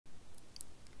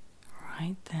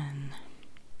Right then,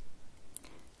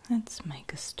 let's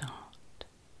make a start.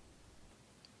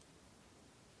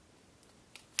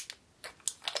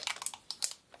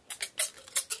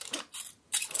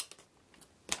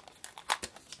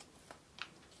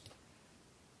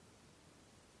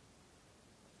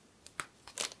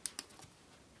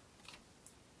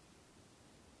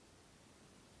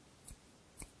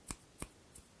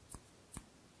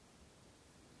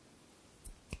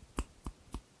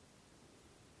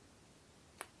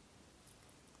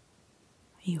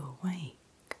 Are you awake?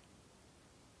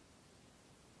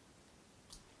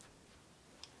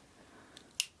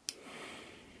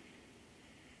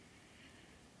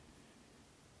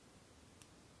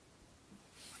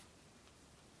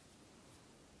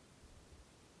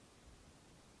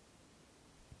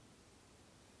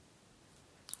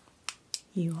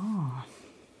 You are.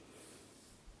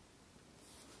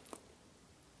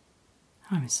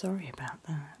 I'm sorry about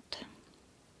that.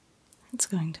 It's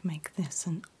going to make this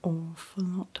an awful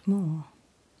lot more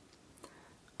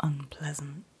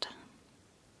unpleasant.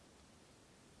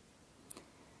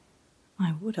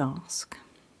 I would ask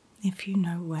if you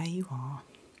know where you are,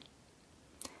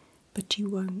 but you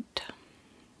won't,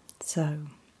 so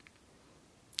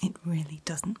it really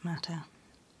doesn't matter.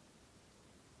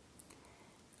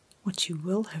 What you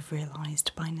will have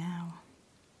realised by now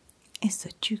is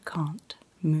that you can't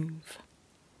move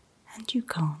and you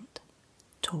can't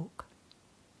talk.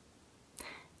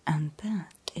 And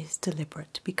that is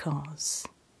deliberate because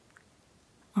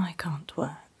I can't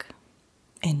work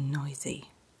in noisy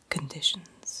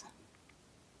conditions.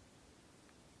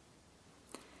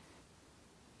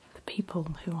 The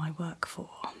people who I work for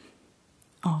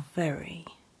are very,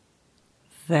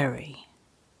 very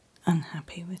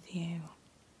unhappy with you.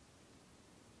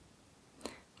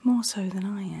 More so than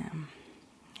I am.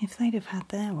 If they'd have had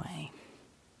their way,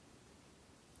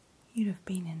 you'd have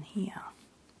been in here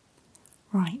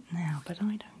right now, but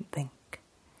I don't think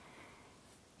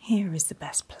here is the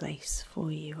best place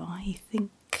for you. I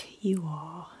think you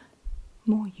are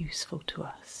more useful to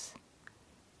us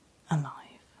alive.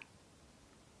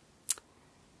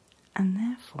 And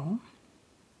therefore,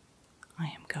 I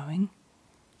am going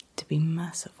to be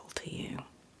merciful to you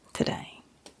today.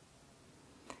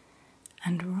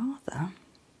 And rather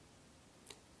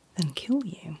than kill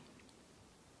you,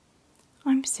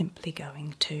 I'm simply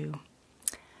going to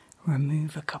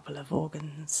remove a couple of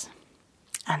organs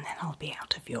and then I'll be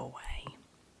out of your way.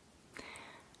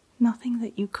 Nothing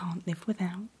that you can't live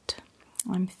without.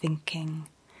 I'm thinking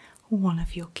one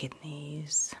of your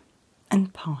kidneys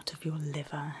and part of your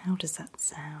liver. How does that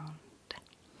sound?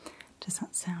 Does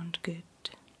that sound good?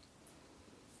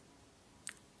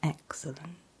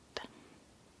 Excellent.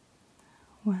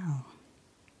 Well,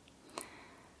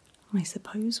 I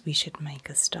suppose we should make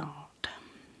a start.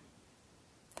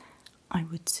 I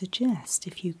would suggest,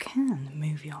 if you can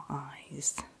move your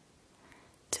eyes,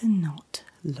 to not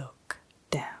look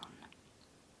down.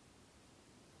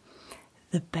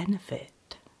 The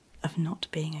benefit of not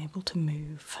being able to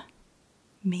move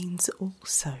means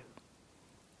also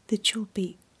that you'll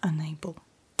be unable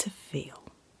to feel.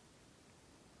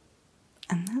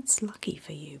 And that's lucky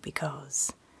for you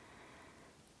because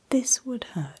this would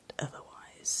hurt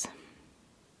otherwise.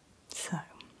 So,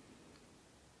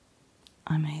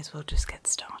 I may as well just get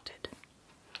started.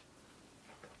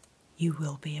 You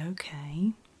will be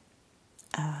okay.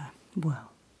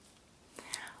 Well,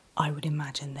 I would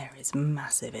imagine there is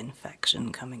massive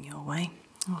infection coming your way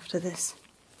after this,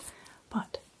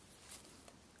 but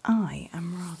I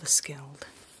am rather skilled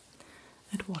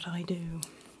at what I do,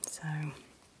 so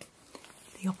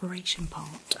the operation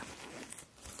part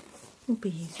will be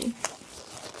easy.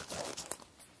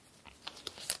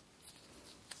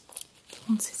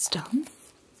 Once it's done,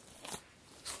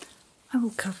 I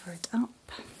will cover it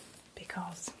up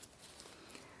because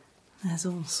there's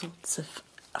all sorts of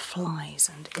flies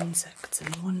and insects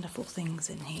and wonderful things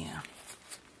in here.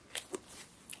 I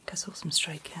think I saw some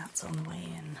stray cats on the way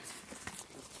in.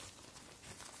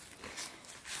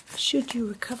 Should you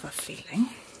recover feeling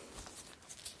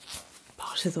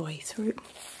part of the way through,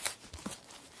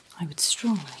 I would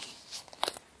strongly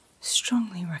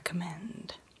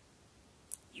recommend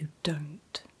you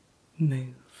don't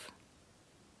move.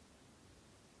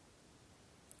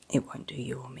 It won't do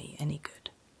you or me any good.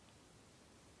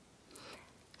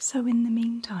 So in the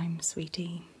meantime,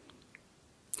 sweetie,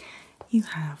 you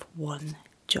have one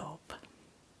job.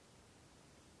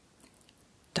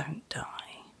 Don't die.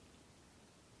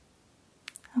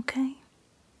 Okay?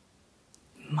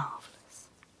 Marvellous.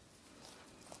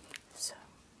 So,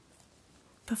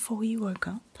 before you woke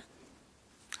up,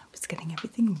 I was getting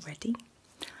everything ready.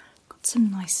 Got some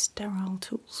nice sterile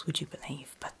tools, would you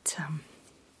believe? But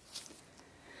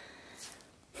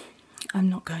I'm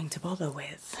not going to bother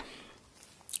with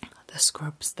the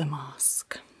scrubs, the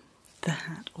mask, the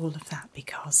hat, all of that,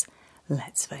 because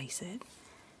let's face it,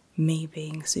 me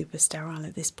being super sterile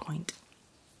at this point,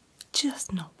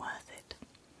 just not worth it.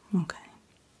 Okay.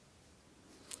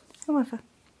 However,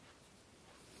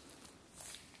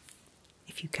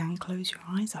 if you can close your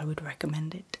eyes, I would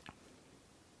recommend it.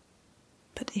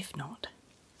 But if not,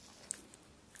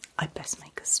 I'd best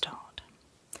make a start.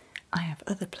 I have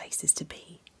other places to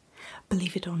be.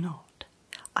 Believe it or not,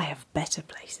 I have better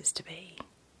places to be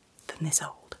than this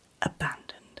old,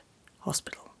 abandoned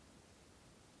hospital.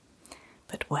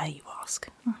 But where, you ask?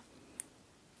 Who knows?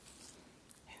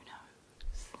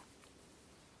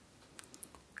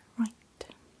 Right,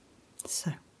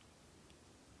 so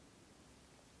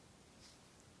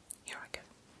here I go.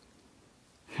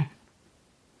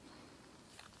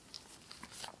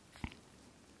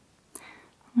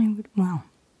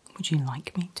 Would you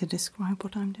like me to describe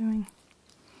what I'm doing?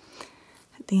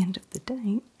 At the end of the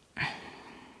day,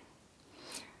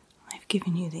 I've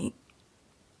given you the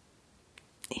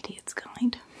idiot's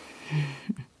guide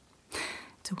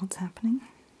to what's happening.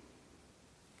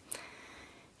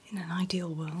 In an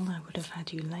ideal world, I would have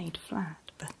had you laid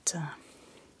flat, but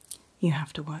you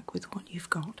have to work with what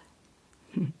you've got.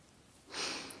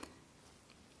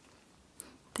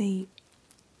 The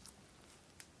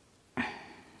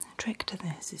trick to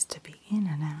this is to be in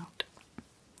and out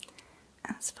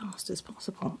as fast as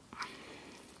possible.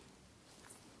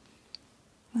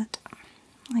 But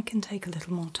I can take a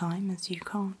little more time, as you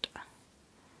can't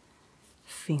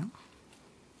feel.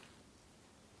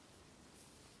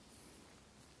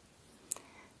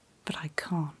 But I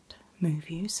can't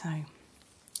move you, so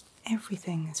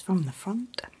everything is from the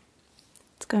front.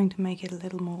 It's going to make it a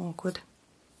little more awkward.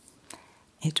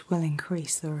 It will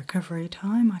increase the recovery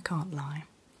time, I can't lie.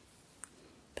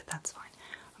 But that's fine.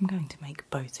 I'm going to make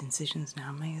both incisions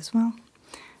now, may as well,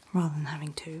 rather than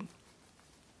having to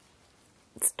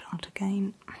start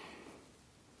again.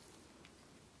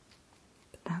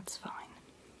 But that's fine.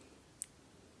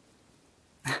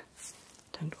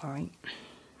 Don't worry.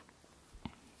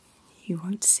 You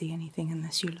won't see anything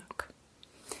unless you look.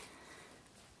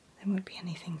 There won't be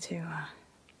anything to,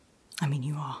 I mean,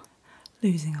 you are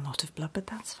losing a lot of blood, but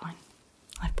that's fine.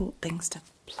 I've bought things to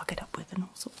plug it up with and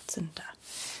all sorts, and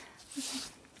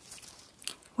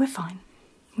we're fine.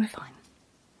 We're fine.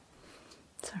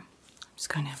 So, I'm just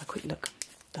going to have a quick look.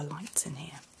 The lights in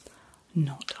here,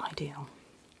 not ideal.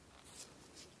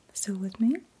 Still with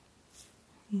me?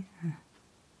 Yeah.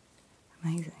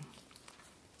 Amazing.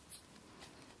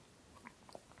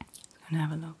 I'm going to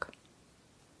have a look.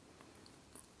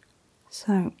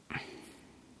 So,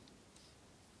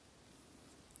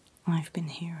 I've been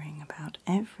hearing about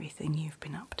everything you've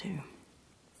been up to. And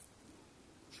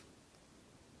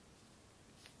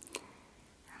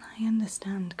I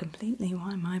understand completely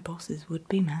why my bosses would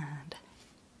be mad.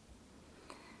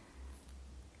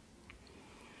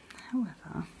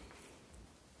 However,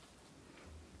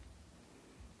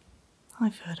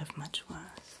 I've heard of much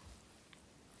worse.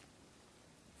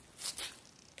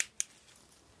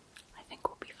 I think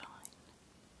we'll be fine.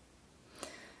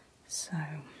 So,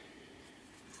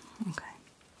 okay.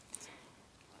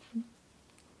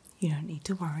 You don't need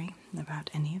to worry about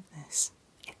any of this.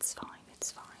 It's fine,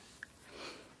 it's fine.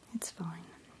 It's fine.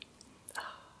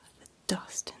 Ah, the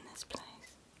dust in this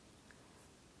place.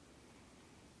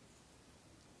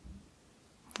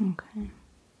 Okay.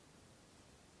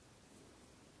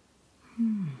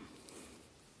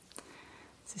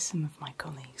 So some of my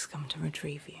colleagues come to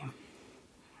retrieve you.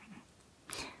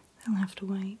 They'll have to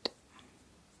wait.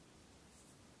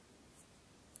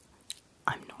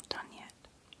 I'm not done yet.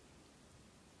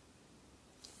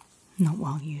 Not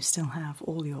while you still have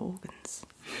all your organs.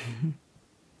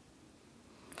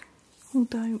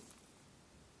 Although,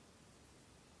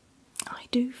 I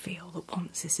do feel that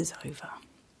once this is over,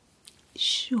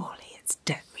 surely it's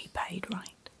debt repaid,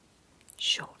 right?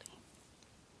 Surely.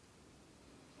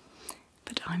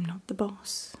 But I'm not the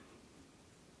boss.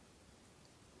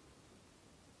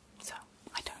 So,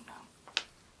 I don't know.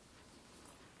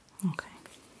 Okay.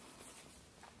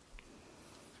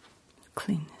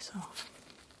 Clean this off.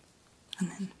 And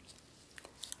then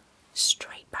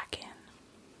straight back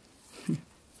in.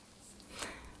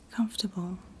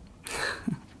 Comfortable.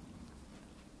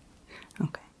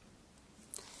 Okay.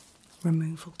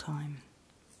 Removal time.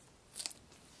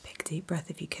 Big deep breath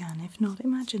if you can. If not,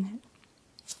 imagine it.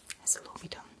 This will all be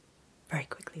done very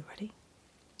quickly. Ready?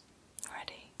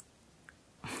 Ready.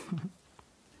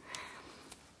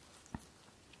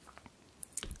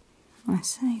 I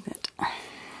say that I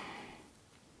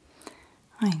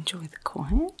enjoy the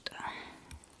quiet.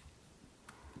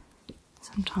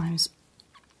 Sometimes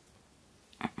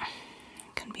it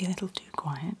can be a little too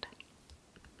quiet,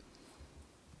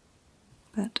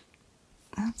 but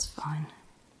that's fine.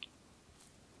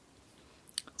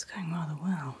 It's going rather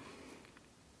well.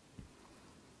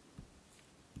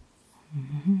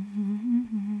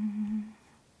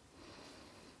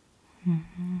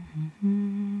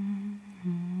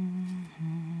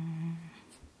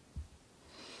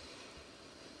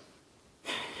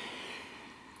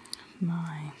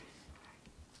 My.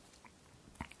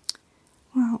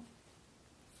 Well,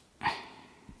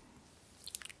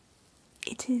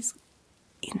 it is,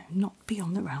 not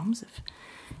beyond the realms of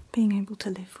being able to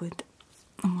live with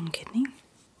one kidney.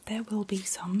 There will be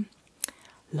some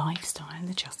lifestyle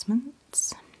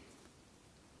adjustments.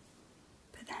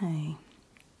 But hey,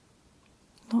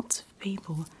 lots of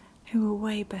people who are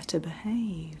way better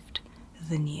behaved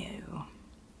than you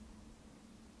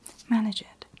manage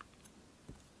it.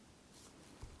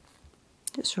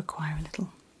 Just require a little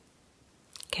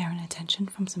care and attention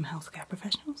from some healthcare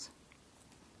professionals,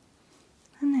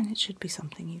 and then it should be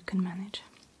something you can manage.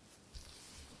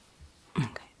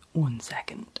 Okay, 1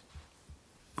 second.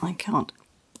 I can't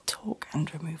talk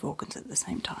and remove organs at the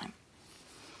same time.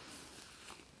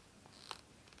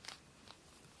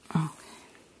 Okay.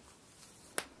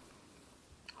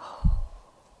 Oh,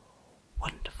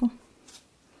 wonderful.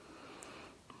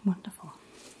 Wonderful.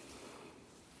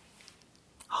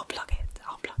 I'll plug it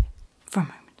for a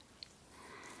moment.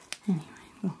 Anyway,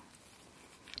 well,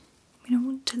 we don't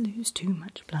want to lose too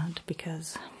much blood,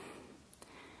 because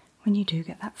when you do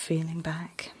get that feeling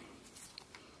back,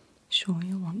 sure,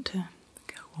 you'll want to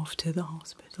go off to the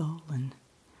hospital and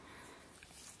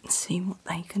see what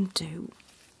they can do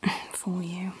for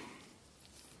you.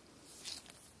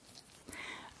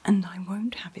 And I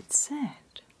won't have it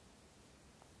said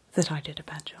that I did a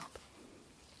bad job.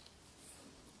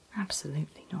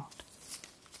 Absolutely not.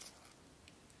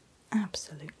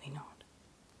 Absolutely not.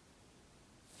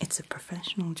 It's a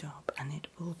professional job, and it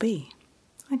will be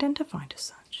identified as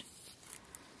such.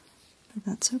 But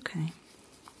that's okay.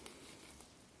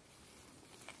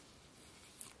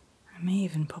 I may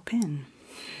even pop in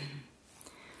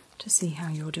to see how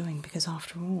you're doing, because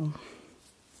after all,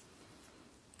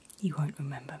 you won't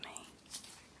remember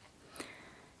me.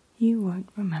 You won't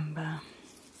remember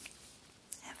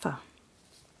ever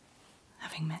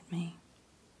having met me.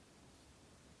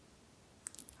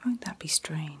 Won't that be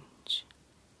strange?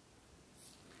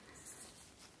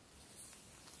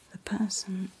 The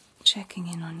person checking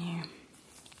in on you,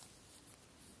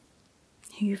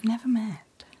 who you've never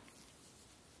met,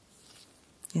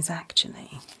 is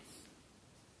actually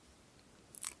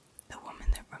the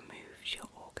woman that removes your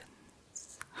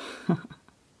organs.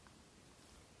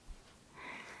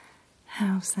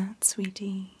 How's that,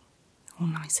 sweetie? All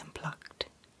nice and plucked.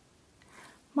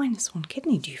 Minus 1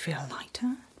 kidney, do you feel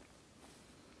lighter?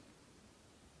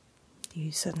 Do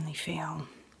you suddenly feel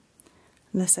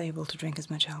less able to drink as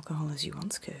much alcohol as you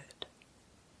once could?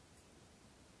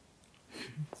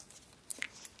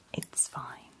 It's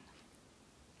fine.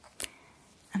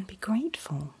 And be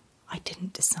grateful I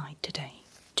didn't decide today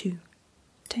to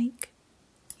take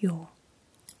your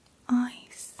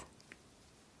eyes.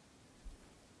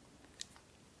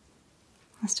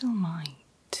 I still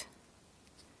might.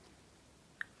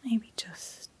 Maybe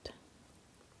just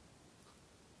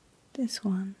this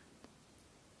one.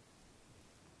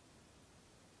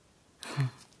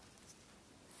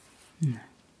 No.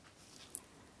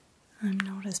 I'm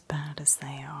not as bad as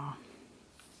they are.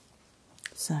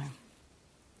 So,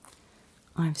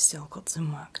 I've still got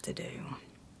some work to do.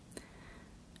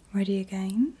 Ready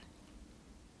again?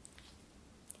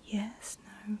 Yes,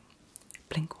 no.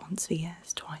 Blink once for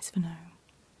yes, twice for no.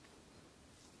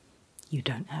 You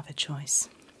don't have a choice.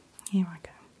 Here I go.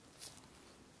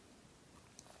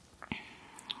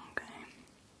 Okay.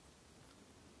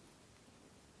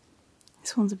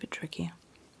 This one's a bit trickier.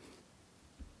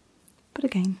 But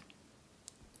again,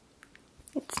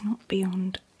 it's not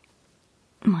beyond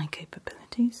my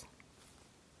capabilities.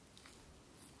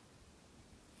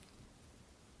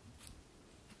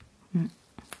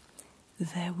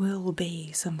 There will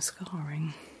be some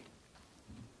scarring.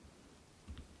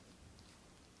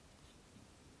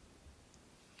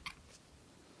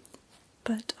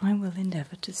 But I will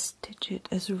endeavour to stitch it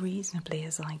as reasonably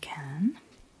as I can.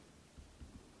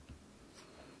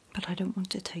 But I don't want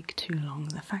to take too long.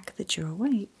 The fact that you're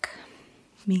awake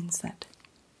means that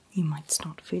you might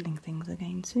start feeling things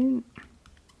again soon.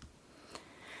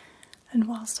 And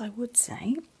whilst I would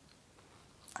say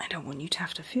I don't want you to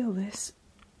have to feel this,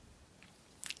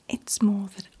 It's more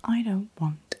that I don't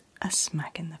want a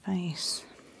smack in the face.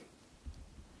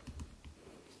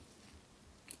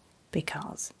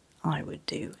 Because I would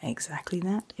do exactly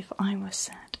that if I were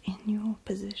sat in your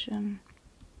position.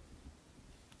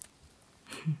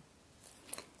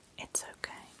 It's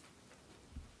okay.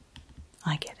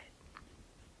 I get it.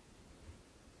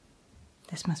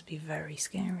 This must be very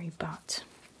scary, but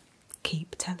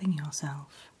keep telling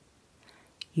yourself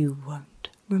you won't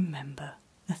remember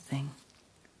a thing.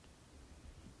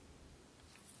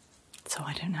 So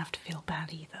I don't have to feel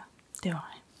bad either, do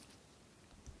I?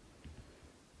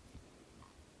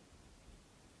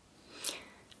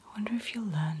 I wonder if you'll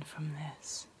learn from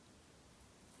this.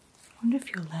 I wonder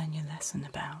if you'll learn your lesson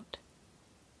about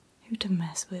who to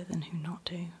mess with and who not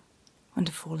to, when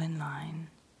to fall in line,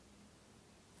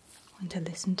 when to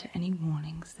listen to any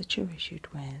warnings that you're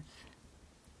issued with,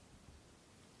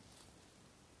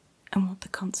 and what the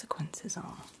consequences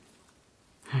are.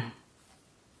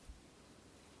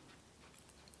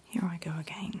 Here I go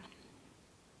again.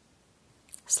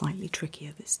 Slightly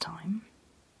trickier this time,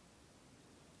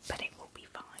 but it will be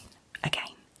fine.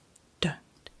 Again,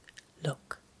 don't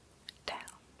look down.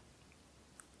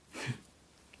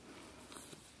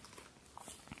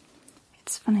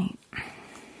 It's funny.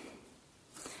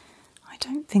 I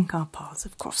don't think our paths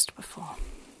have crossed before.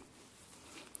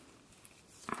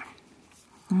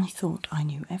 I thought I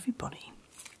knew everybody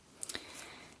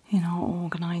in our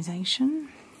organisation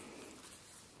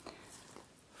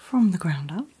from the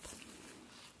ground up,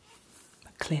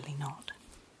 but clearly not.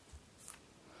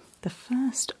 The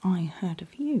first I heard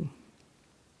of you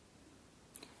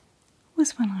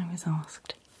was when I was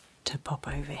asked to pop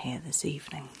over here this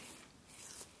evening.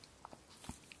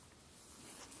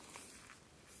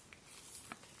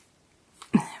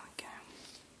 There we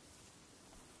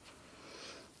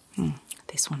go.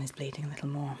 This one is bleeding a little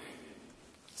more.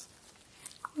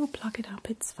 We'll plug it up,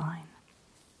 it's fine.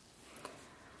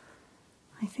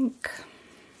 I think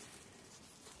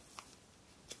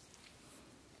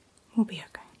we'll be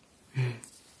okay.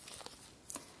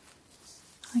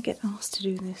 I get asked to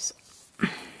do this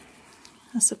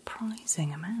a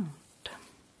surprising amount.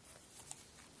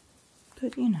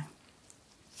 But you know,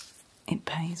 it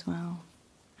pays well.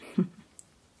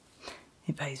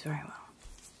 It pays very well.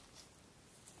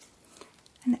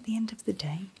 And at the end of the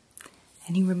day,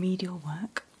 any remedial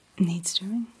work needs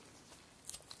doing,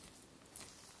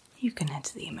 you can head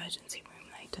to the emergency room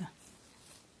later.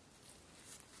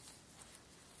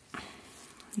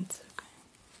 It's okay.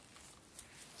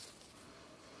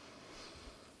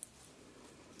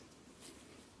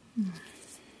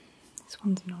 This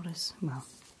one's not as well.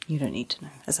 You don't need to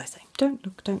know. As I say, don't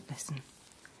look, don't listen.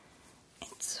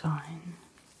 It's fine.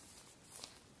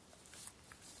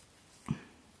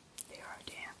 Dear oh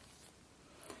dear.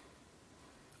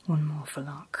 One more for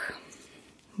luck.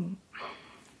 One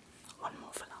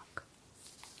more for luck.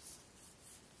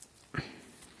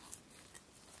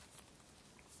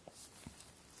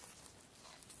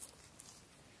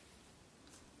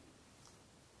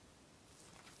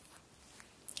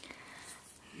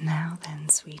 Now then,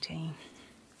 sweetie.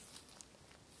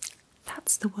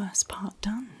 That's the worst part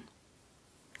done.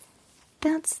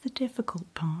 That's the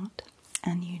difficult part,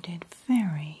 and you did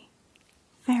very,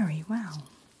 very well.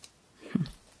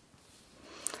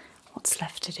 What's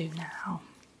left to do now?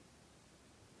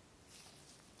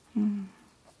 I'm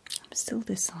still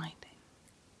deciding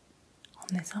on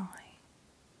this eye.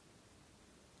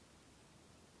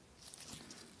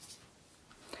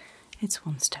 It's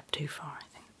one step too far, I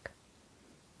think.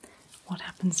 What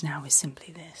happens now is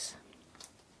simply this.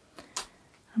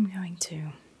 I'm going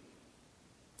to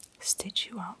stitch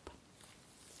you up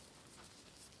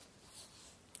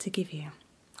to give you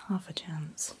half a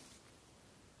chance.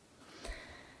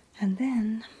 And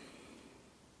then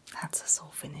that's us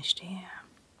all finished here.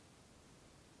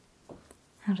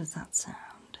 How does that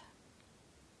sound?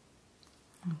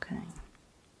 Okay. I'm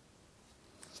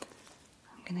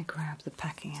going to grab the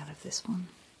packing out of this one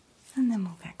and then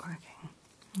we'll get cracking.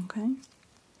 Okay?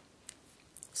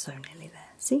 So nearly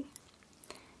there. See?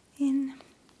 In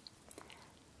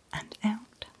and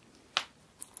out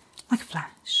like a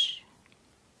flash.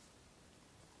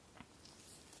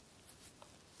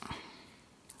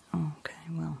 Okay,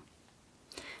 well,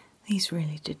 these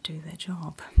really did do their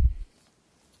job.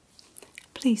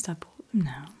 Pleased I bought them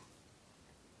now.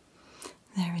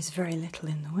 There is very little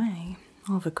in the way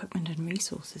of equipment and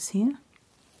resources here.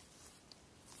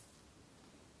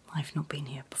 I've not been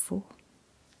here before.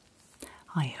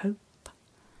 I hope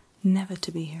never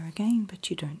to be here again, but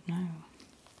you don't know.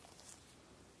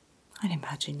 I'd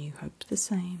imagine you hope the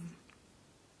same.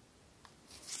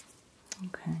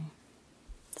 Okay,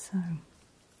 so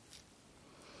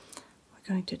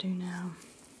going to do now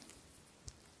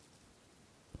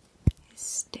is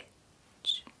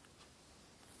stitch.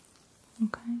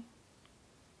 Okay.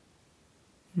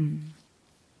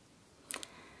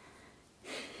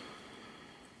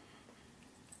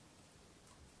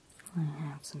 I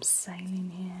have some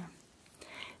saline here.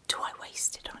 Do I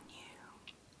waste it on you?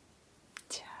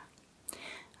 Yeah.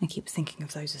 I keep thinking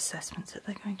of those assessments that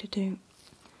they're going to do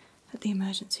at the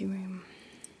emergency room.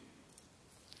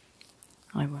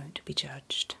 I won't be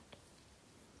judged.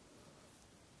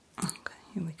 Okay,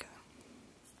 here we go.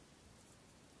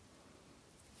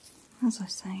 As I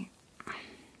say,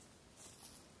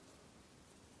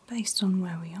 based on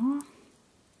where we are,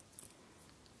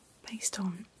 based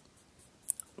on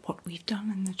what we've done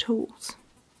and the tools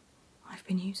I've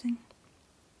been using,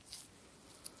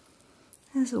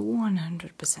 there's a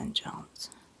 100% chance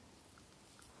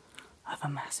of a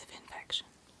massive infection.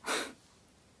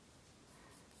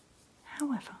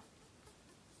 However,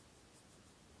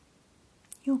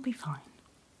 you'll be fine.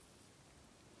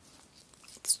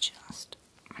 It's just,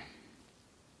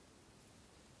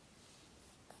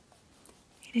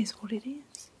 it is what it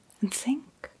is. And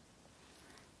think,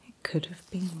 it could have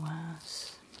been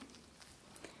worse.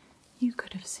 You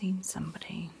could have seen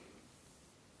somebody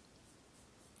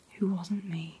who wasn't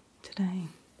me today.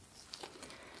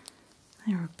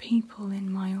 There are people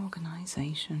in my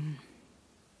organisation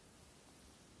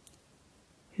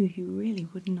who you really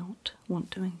would not want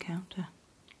to encounter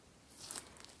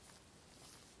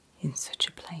in such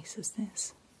a place as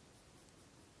this.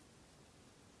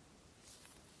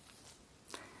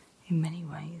 In many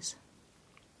ways,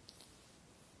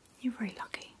 you're very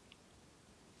lucky.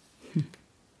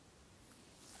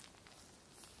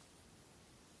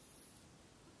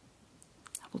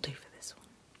 That will do for this one.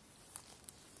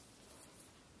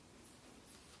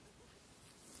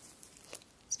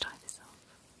 Let's tie this off.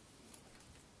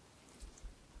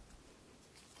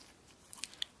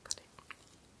 Got it.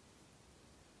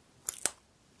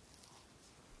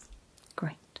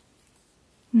 Great.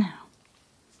 Now,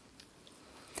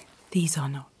 these are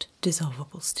not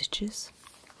dissolvable stitches.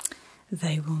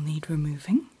 They will need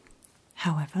removing.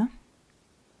 However,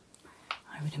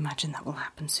 I would imagine that will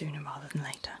happen sooner rather than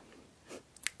later.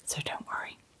 So don't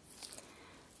worry.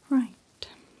 Right.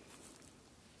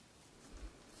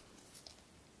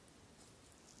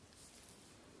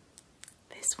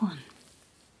 This one.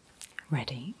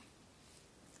 Ready?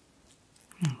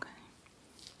 Okay.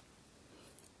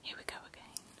 Here we go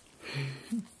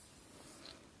again.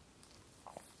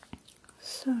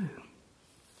 So,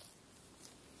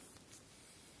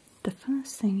 the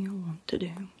first thing you'll want to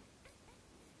do,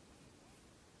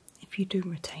 if you do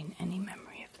retain any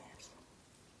memory of this,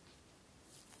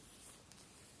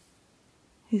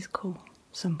 is call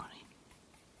somebody.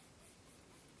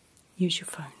 Use your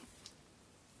phone.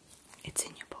 It's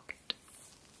in your pocket.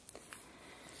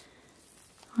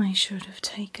 I should have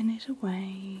taken it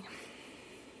away,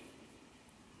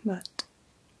 but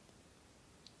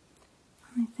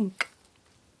I think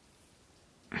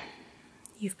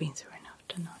you've been through enough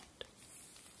tonight.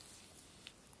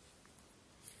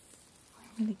 I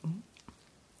really...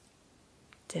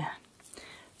 Yeah,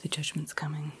 the judgment's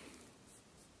coming.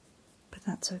 But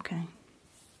that's okay.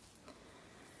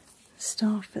 The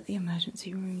staff at the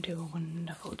emergency room do a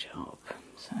wonderful job,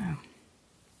 so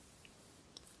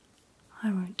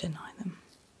I won't deny them.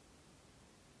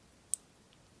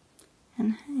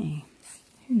 And hey,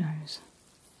 who knows?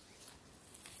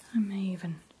 I may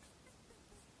even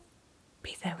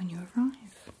be there when you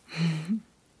arrive.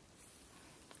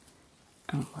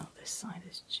 Oh well, this side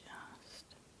is just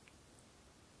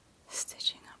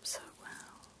stitching up so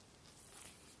well.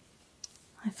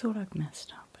 I thought I'd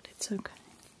messed up, but it's okay.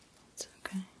 It's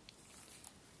okay.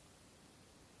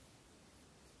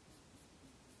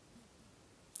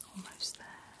 Almost there.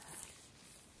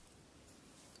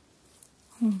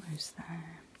 Almost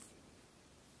there.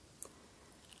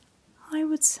 I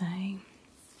would say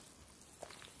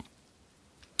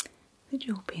that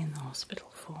you'll be in the hospital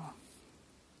for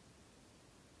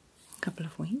a couple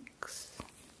of weeks,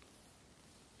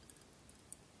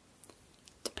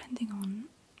 depending on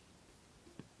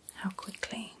how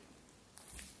quickly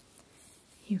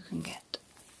you can get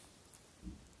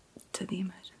to the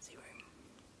emergency room.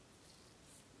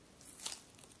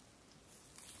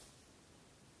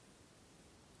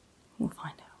 We'll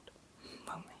find out,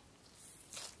 won't we?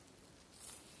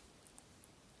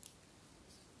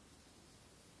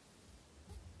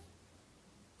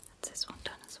 That's this one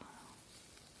done as well.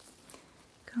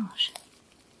 Gosh,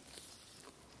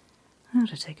 I ought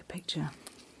to take a picture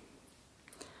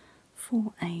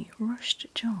for a rushed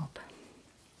job.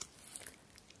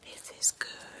 This is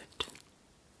good.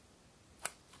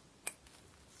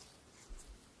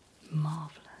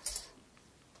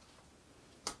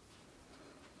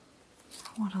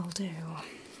 what I'll do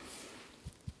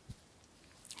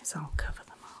is I'll cover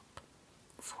them up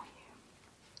for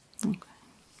you. Okay.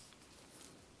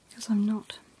 Because I'm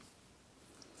not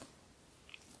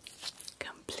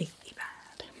completely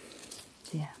bad.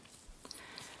 Yeah.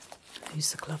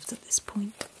 Lose the gloves at this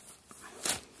point.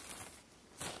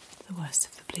 The worst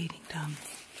of the bleeding done.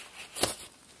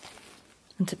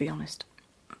 And to be honest,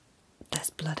 there's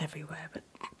blood everywhere, but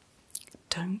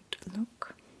don't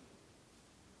look.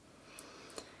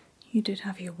 You did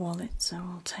have your wallet, so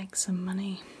I'll take some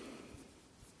money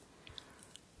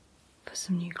for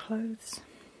some new clothes.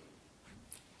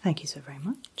 Thank you so very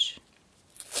much.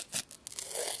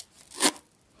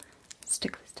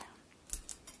 Stick this down.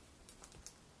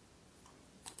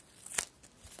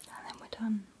 And then we're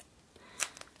done.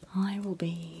 I will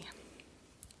be,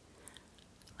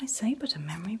 I say but a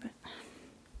memory, but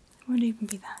it won't even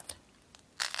be that.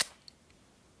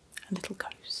 A little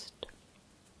ghost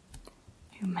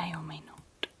who may or may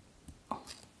not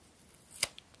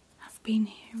have been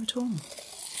here at all.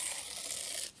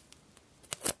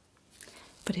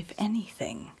 But if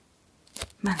anything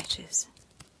manages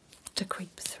to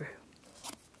creep through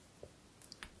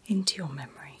into your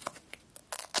memory,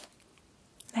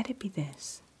 let it be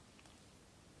this.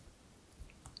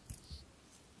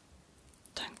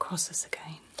 Don't cross us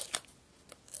again.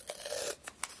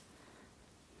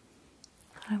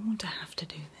 I don't want to have to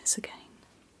do this again.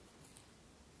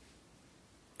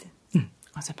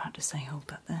 I was about to say hold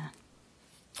that there.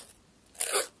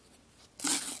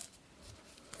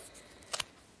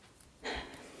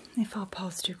 If our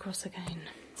paths do cross again,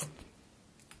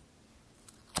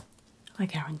 I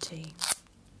guarantee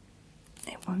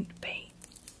it won't be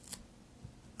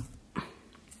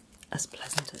as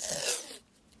pleasant as this.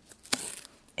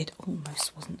 It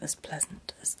almost wasn't as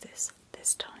pleasant as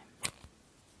this time.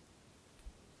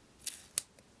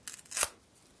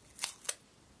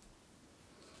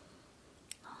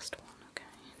 Last one, okay.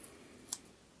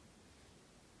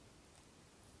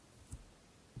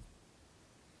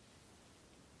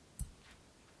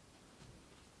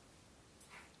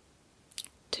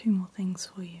 Two more things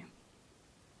for you.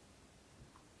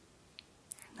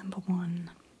 Number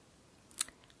one,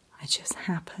 I just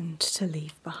happened to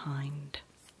leave behind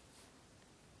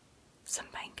some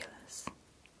painkillers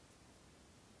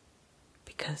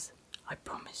because I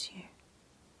promise you,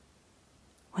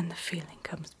 when the feeling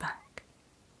comes back,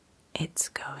 it's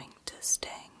going to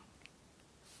sting.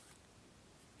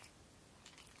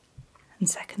 And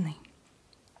secondly,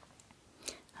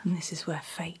 and this is where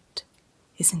fate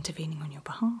is intervening on your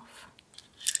behalf,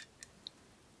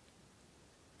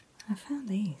 I found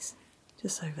these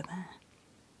just over there.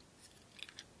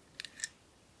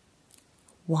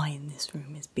 Why in this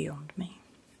room is beyond me.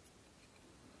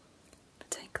 But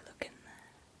take a look in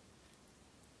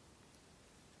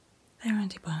there. They're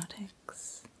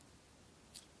antibiotics.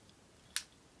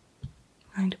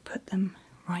 I'm going to put them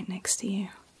right next to you,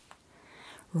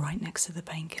 right next to the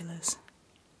painkillers.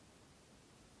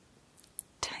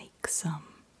 Take some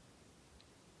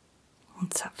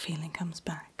once that feeling comes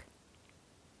back.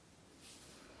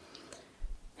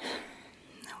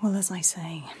 Well, as I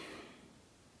say,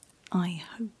 I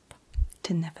hope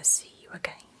to never see you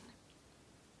again.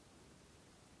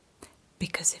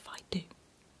 Because if I do,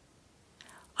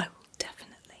 I will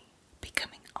definitely be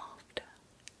coming after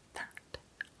that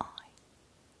eye.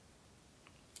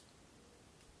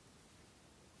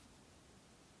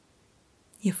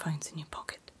 Your phone's in your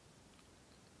pocket.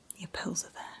 Your pills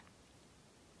are there.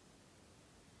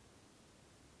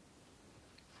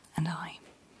 And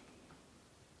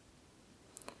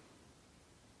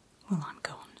well, I'm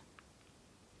gone.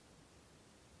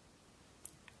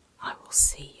 I will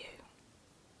see